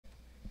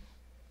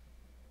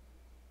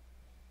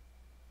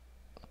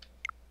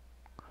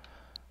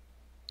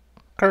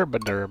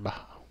Kerbaderb.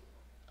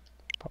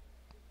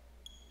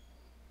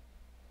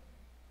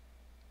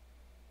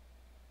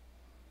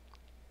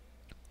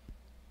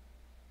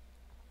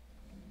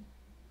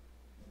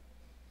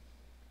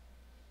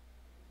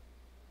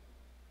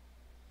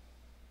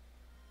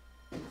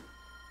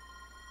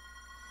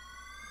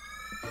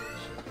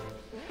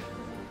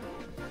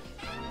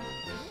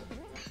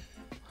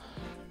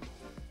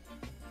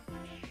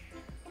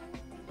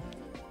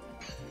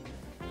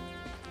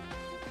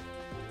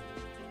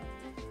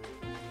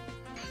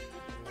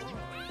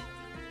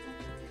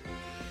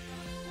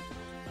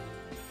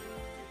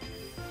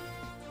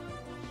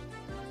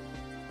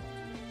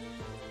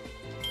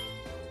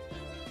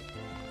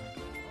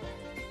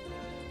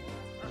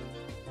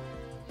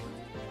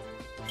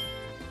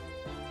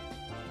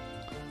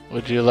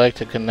 Would you like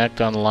to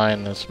connect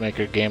online? Let's make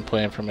your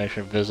gameplay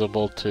information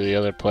visible to the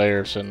other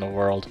players in the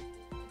world.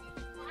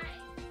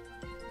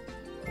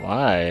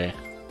 Why?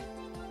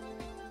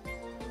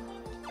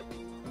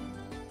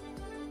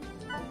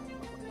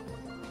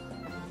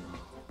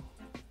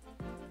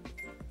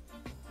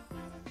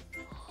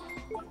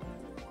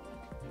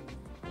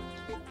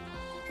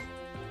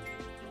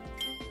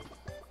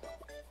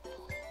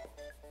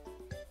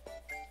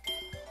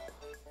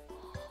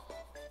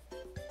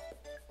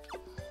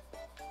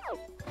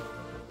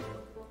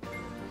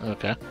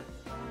 Okay.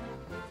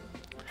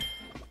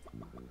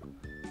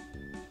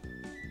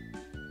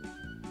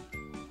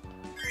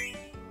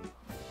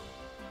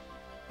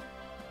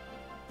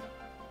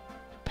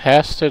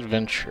 Past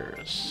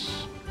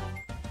adventures.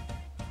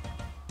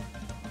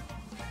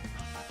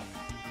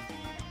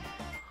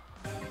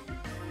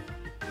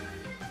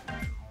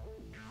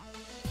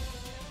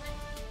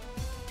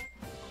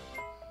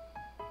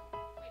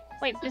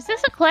 Wait, is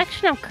this a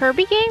collection of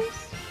Kirby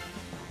games?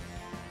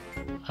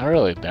 I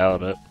really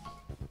doubt it.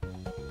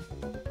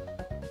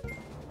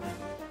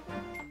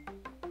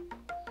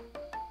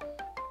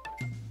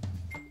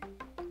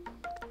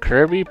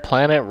 Kirby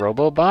Planet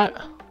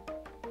Robobot?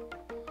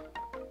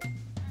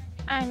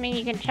 I mean,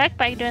 you can check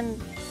by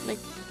doing, like...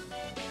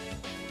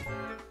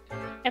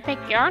 Epic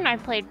Yarn I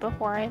played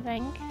before, I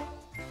think.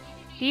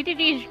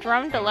 DDD's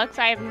Drum Deluxe,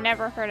 I have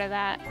never heard of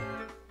that.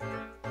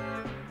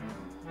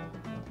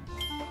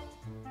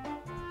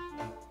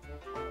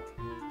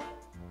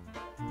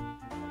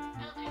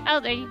 Oh,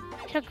 they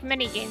took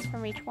mini games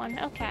from each one.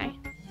 Okay.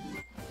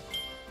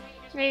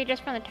 Maybe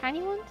just from the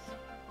tiny ones?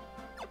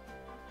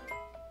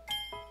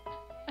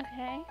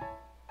 Okay.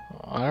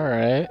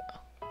 Alright.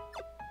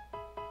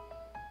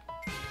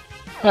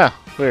 Huh,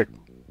 weird.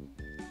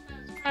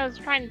 I was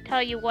trying to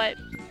tell you what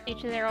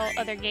each of their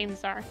other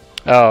games are.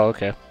 Oh,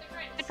 okay.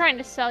 They're trying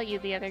to sell you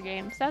the other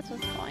games. That's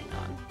what's going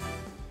on.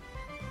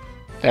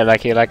 Hey,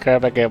 like you like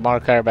Kirby, get more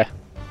Kirby.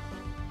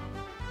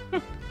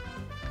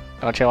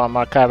 Don't you want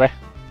more Kirby?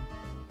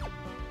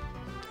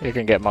 You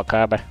can get more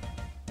Kirby.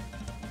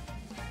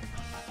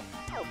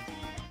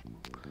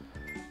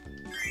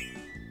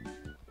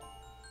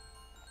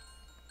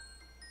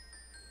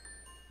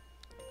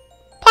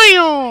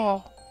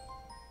 Pio!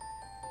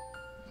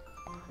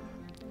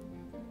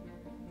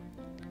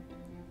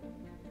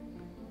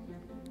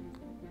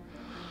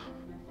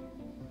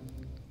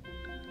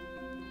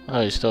 Oh,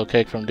 you stole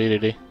cake from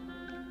DDD.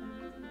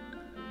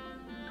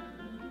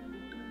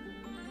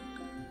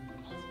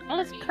 Well,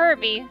 it's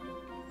Kirby.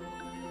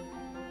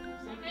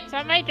 So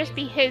it might just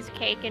be his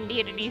cake and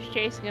DDD's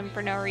chasing him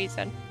for no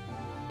reason.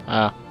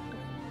 Ah.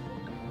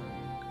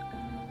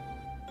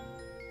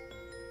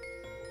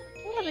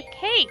 Oh, the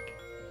cake!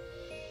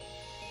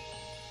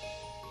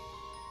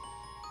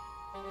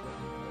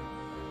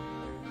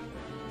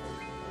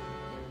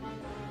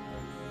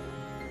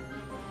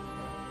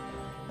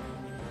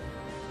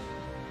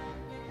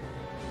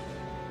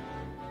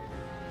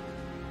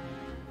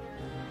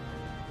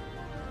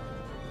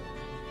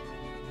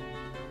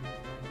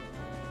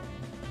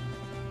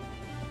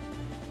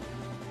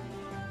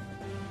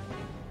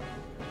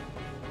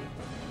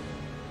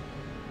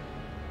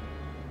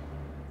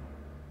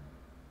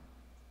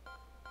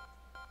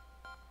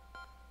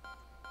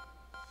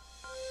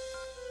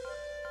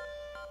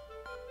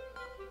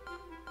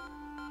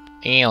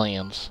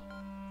 Aliens.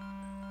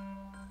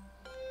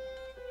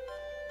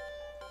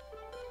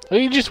 Oh,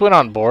 you just went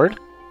on board?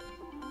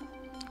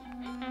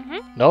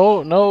 Mm-hmm.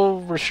 No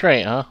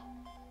restraint, huh?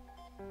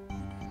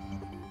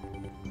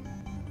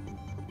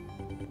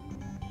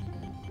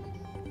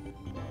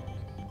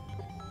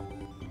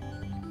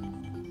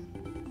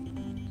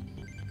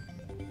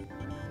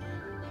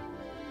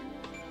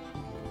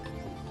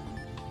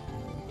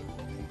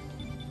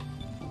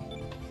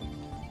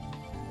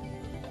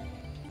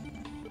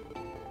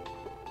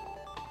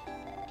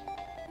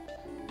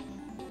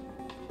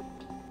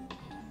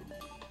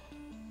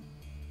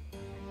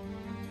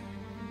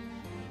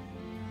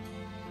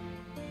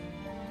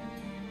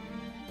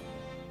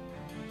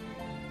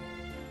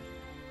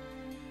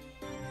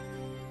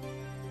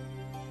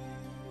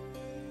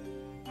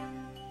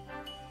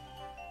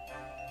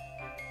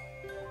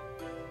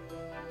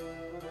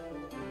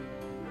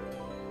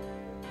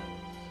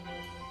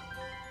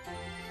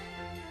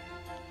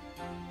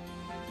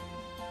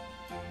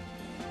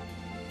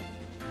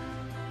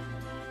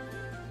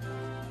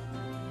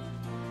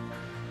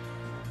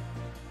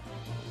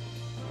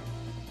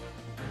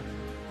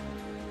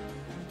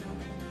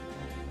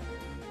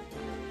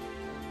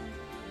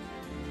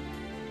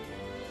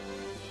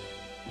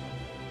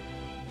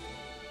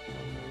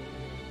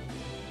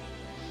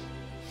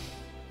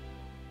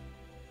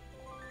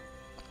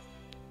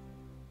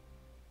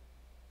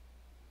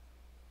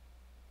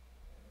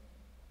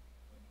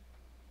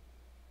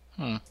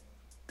 Hmm.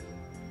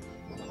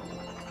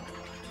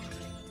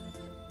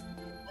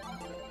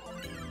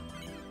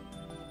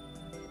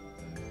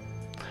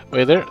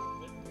 Wait,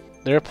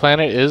 their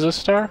planet is a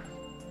star?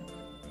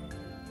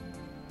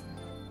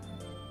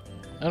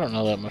 I don't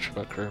know that much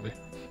about Kirby.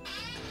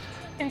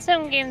 In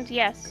some games,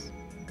 yes.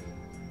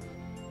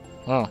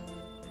 Oh.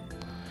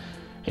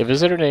 A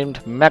visitor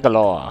named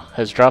Megalore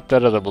has dropped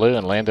out of the blue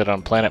and landed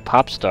on planet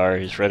Popstar.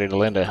 He's ready to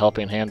lend a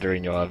helping hand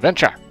during your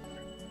adventure.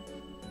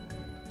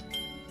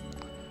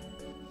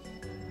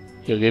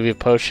 He'll give you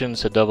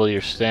potions to double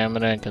your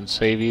stamina and can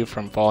save you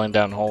from falling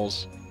down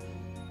holes.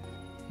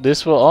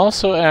 This will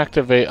also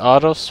activate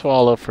Auto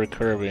Swallow for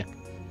Kirby.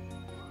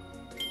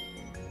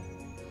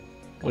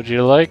 Would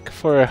you like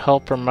for a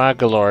helper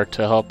Megalore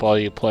to help while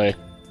you play?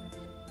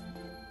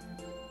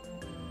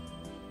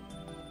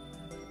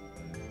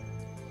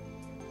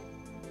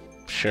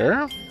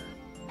 Sure.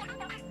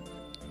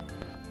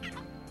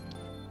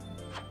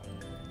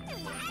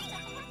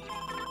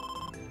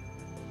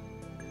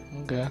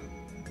 Okay.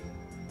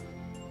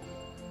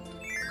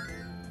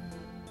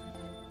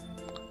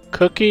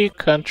 Cookie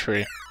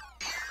Country.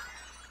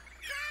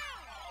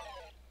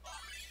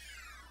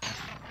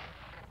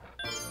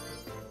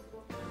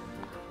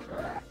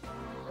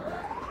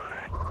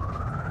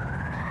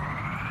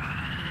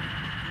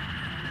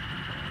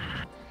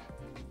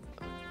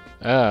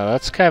 Ah,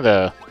 that's kind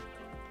of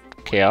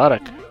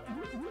chaotic.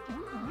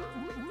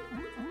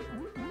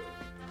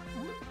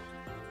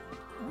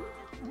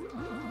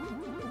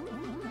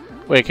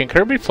 Wait, can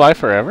Kirby fly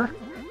forever?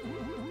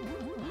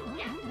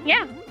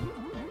 Yeah.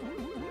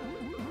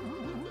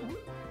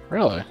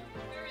 Really?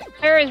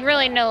 There is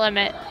really no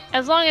limit.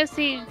 As long as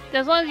you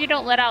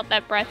don't let out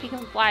that breath, he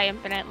can fly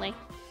infinitely.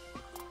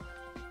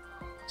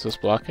 Is this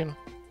blocking?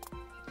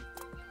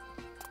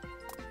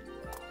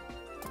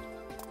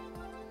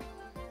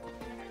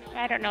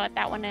 I don't know what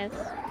that one is.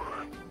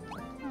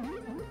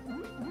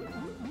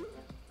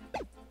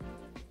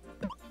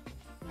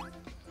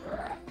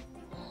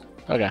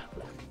 Okay.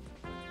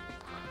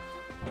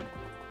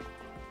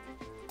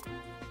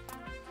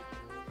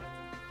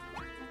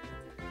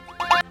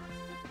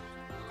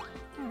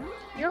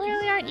 You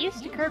really aren't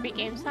used to Kirby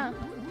games, huh?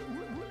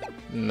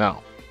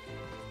 No.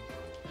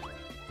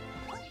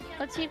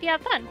 Let's see if you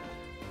have fun.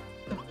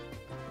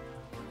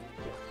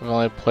 I've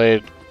only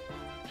played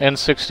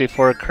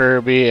N64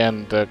 Kirby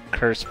and the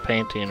Cursed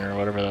Painting or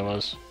whatever that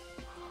was.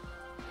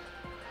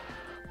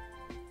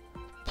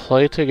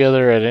 Play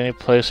together at any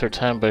place or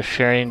time by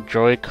sharing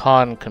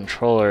Joy-Con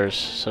controllers.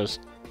 So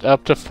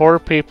up to 4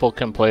 people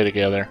can play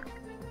together.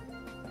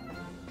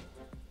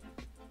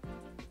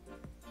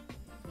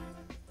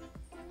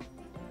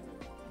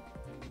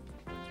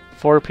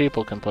 Four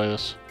people can play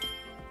this.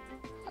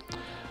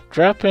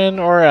 Drop in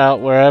or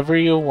out wherever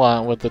you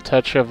want with the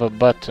touch of a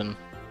button.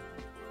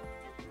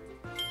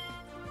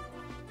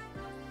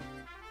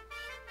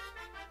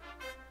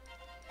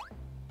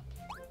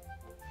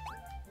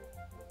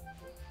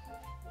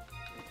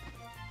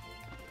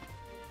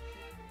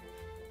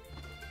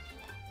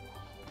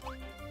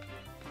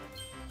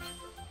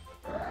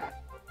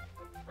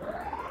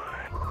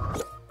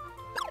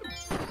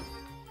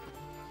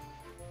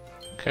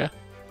 Okay.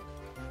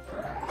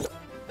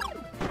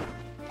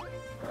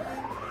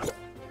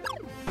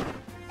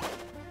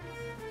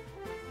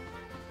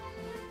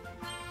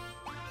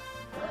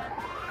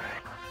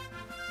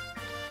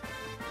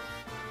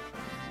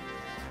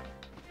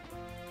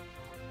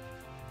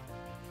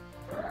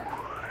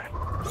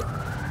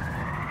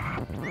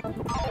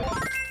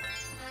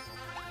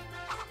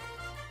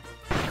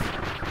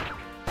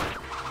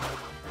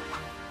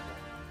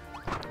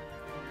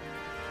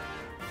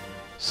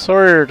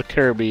 Sword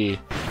Kirby.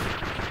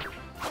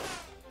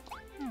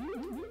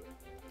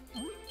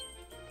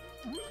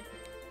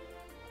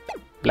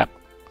 Blap.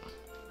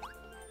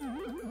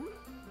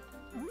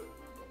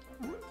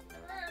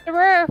 The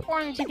rarer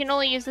forms you can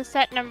only use a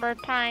set number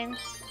of times.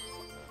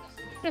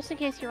 Just in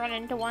case you run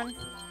into one.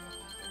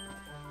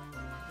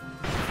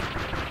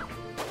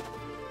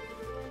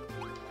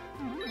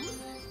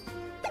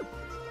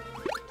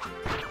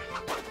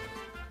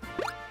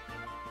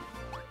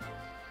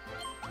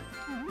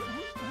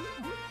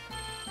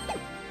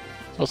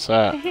 What's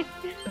that?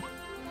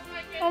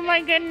 Oh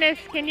my goodness,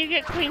 can you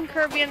get Queen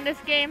Kirby in this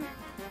game?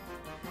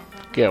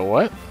 Get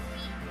what?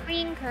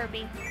 Queen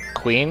Kirby.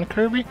 Queen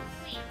Kirby?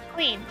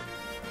 Queen.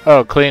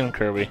 Oh, Clean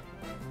Kirby.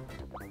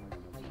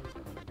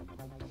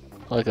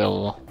 Like a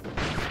little...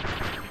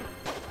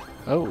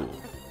 Oh.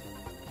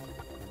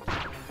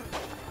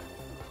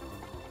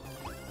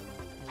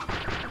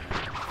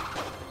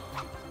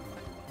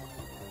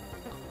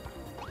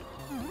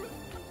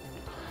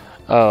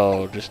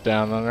 Oh, just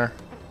down under?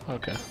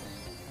 Okay.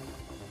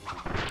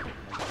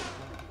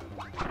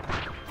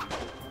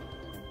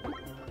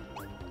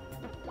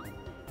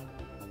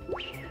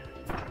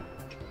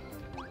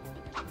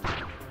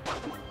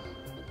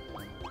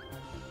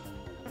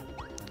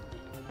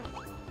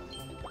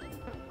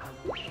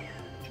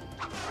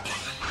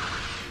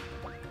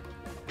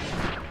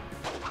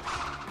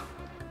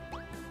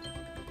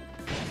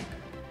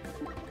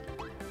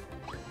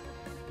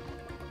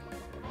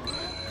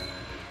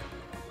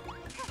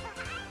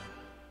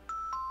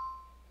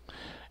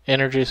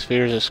 Energy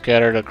spheres are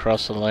scattered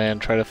across the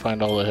land. Try to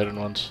find all the hidden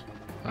ones.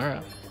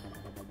 Alright.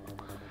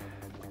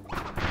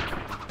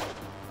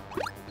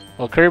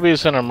 Well,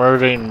 Kirby's in a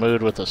murdering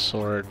mood with a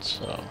sword,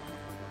 so...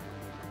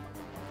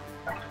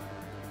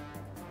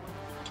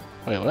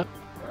 Wait, what?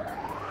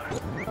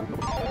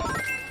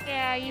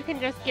 Yeah, you can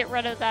just get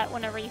rid of that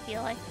whenever you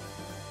feel like.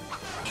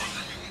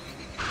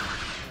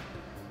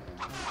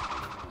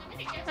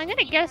 I'm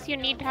gonna guess you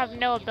need to have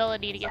no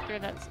ability to get through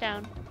that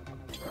stone.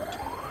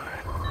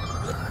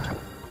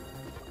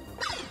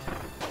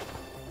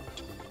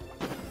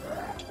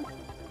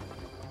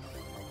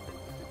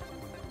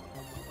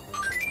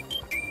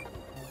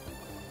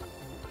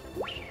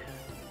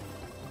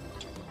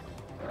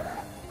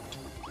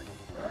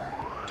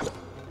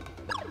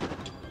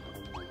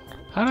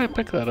 How did I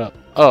pick that up?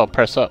 Oh,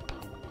 press up.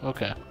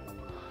 Okay.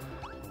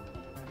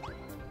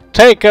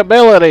 Take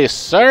ability,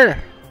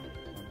 sir!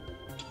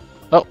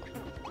 Oh.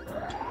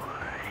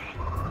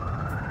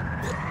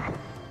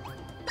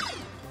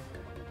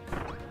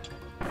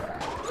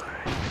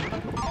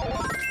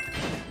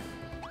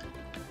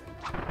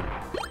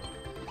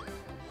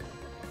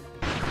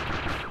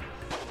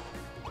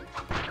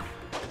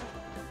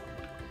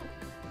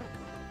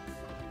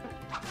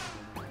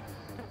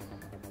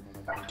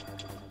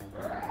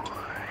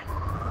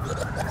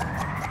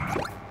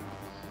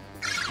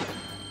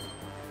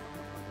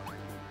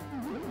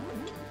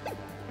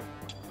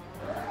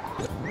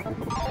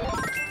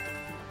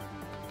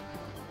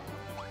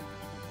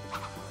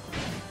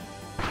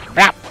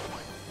 Crap!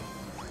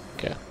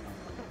 Okay.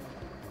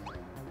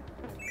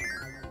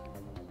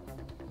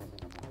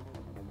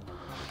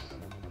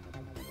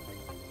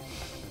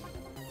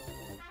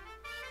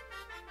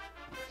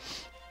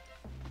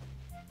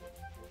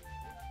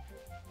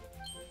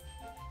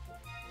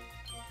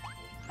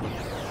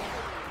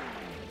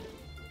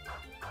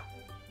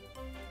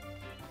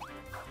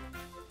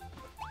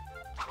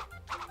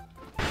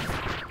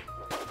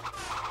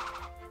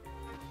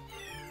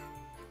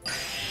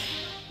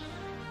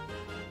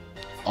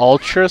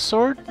 Ultra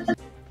sword?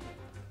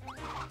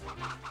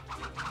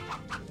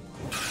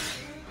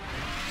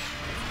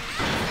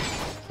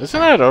 Isn't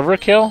that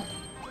overkill?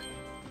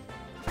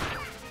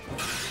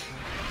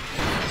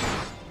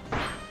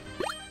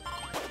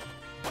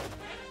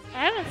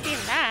 I haven't seen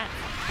that.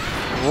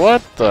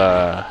 What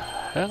the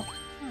hell?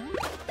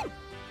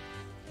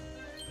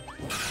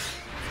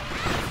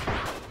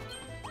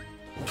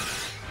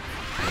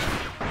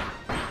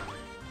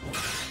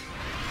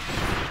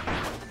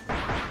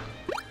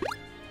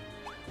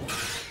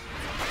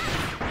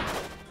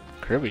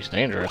 Kirby's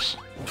dangerous.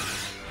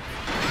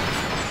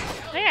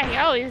 Yeah, he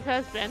always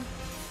has been.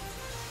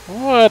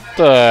 What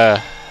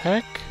the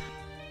heck?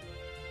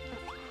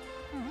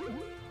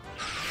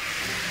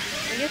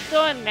 You just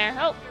go in there.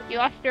 Oh, you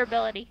lost your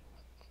ability.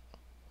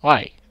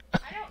 Why?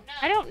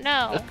 I don't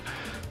know.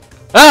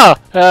 Oh!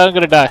 I'm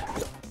gonna die.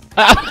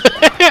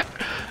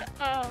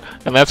 Oh.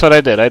 And that's what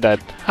I did. I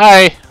died.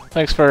 Hi!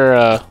 Thanks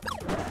for,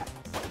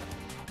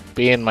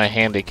 being my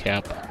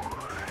handicap.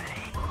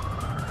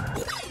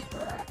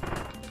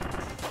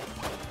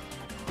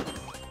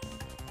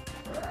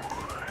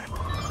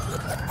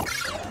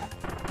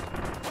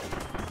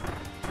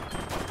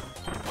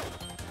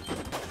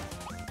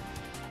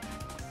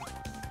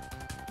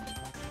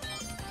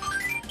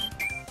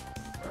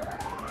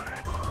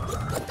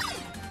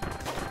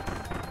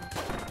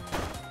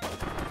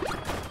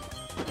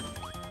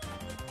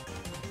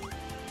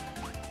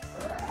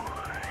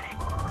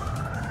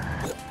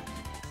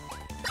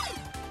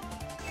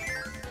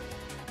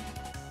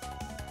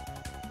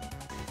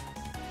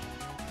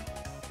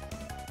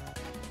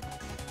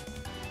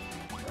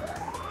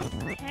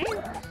 Okay.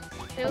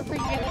 It looks like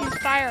you can choose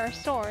fire or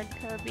sword,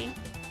 Kirby.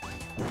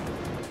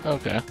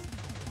 Okay.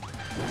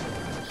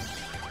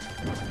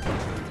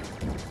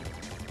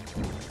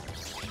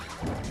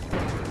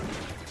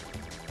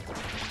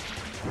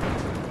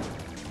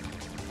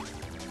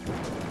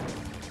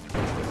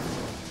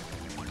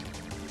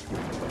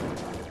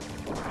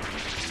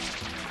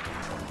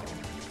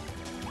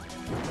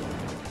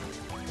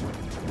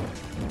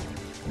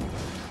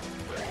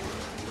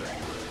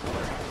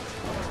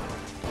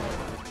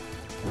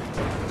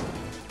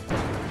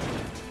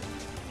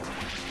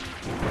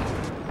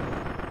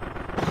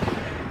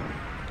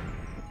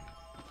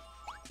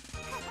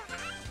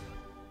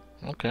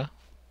 Okay.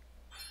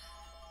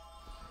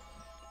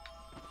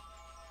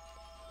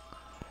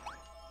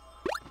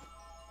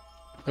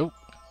 Oh,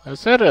 I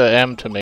said a M to make